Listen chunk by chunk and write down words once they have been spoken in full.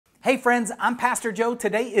Hey friends, I'm Pastor Joe.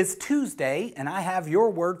 Today is Tuesday, and I have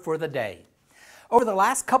your word for the day. Over the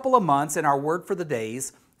last couple of months in our word for the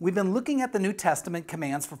days, we've been looking at the New Testament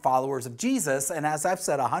commands for followers of Jesus, and as I've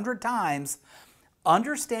said 100 times,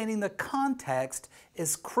 understanding the context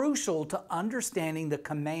is crucial to understanding the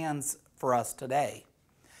commands for us today.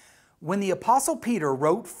 When the Apostle Peter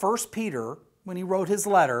wrote 1 Peter, when he wrote his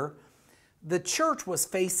letter, the church was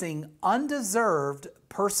facing undeserved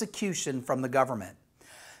persecution from the government.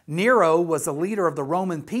 Nero was the leader of the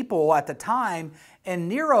Roman people at the time, and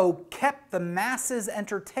Nero kept the masses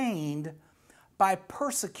entertained by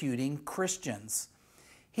persecuting Christians.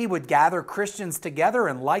 He would gather Christians together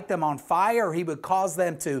and light them on fire. He would cause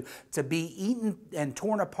them to be eaten and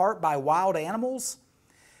torn apart by wild animals.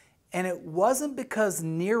 And it wasn't because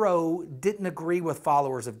Nero didn't agree with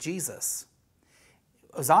followers of Jesus.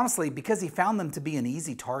 It was honestly because he found them to be an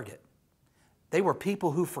easy target. They were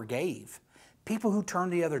people who forgave, people who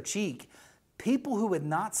turned the other cheek, people who would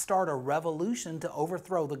not start a revolution to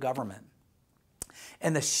overthrow the government.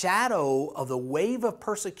 In the shadow of the wave of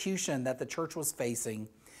persecution that the church was facing,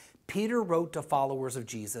 Peter wrote to followers of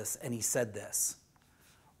Jesus, and he said this: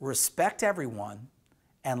 respect everyone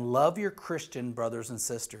and love your Christian brothers and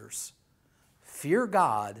sisters. Fear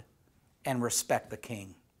God and respect the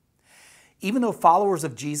king. Even though followers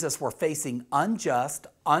of Jesus were facing unjust,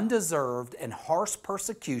 undeserved, and harsh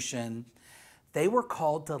persecution, they were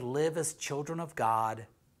called to live as children of God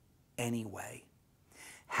anyway.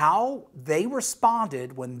 How they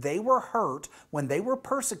responded when they were hurt, when they were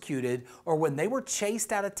persecuted, or when they were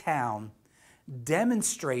chased out of town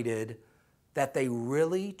demonstrated that they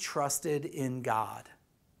really trusted in God.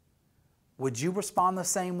 Would you respond the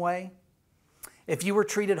same way? If you were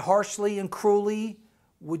treated harshly and cruelly,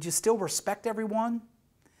 would you still respect everyone?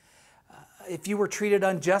 If you were treated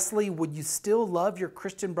unjustly, would you still love your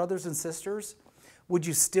Christian brothers and sisters? Would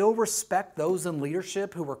you still respect those in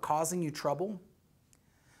leadership who were causing you trouble?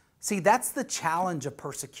 See, that's the challenge of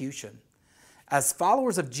persecution. As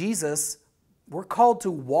followers of Jesus, we're called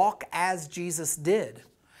to walk as Jesus did.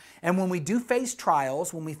 And when we do face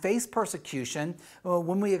trials, when we face persecution,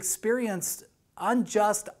 when we experience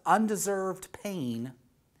unjust, undeserved pain,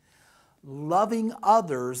 loving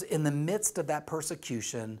others in the midst of that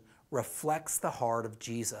persecution reflects the heart of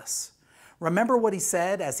Jesus. Remember what he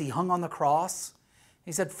said as he hung on the cross?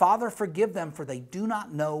 He said, "Father, forgive them, for they do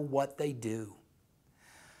not know what they do."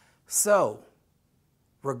 So,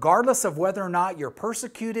 regardless of whether or not you're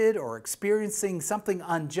persecuted or experiencing something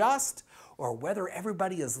unjust, or whether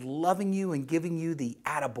everybody is loving you and giving you the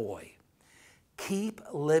attaboy, keep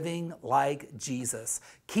living like Jesus.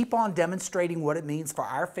 Keep on demonstrating what it means for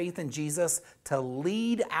our faith in Jesus to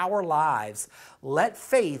lead our lives. Let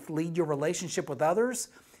faith lead your relationship with others,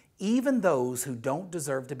 even those who don't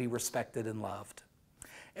deserve to be respected and loved.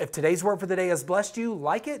 If today's word for the day has blessed you,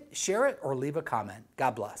 like it, share it, or leave a comment.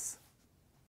 God bless.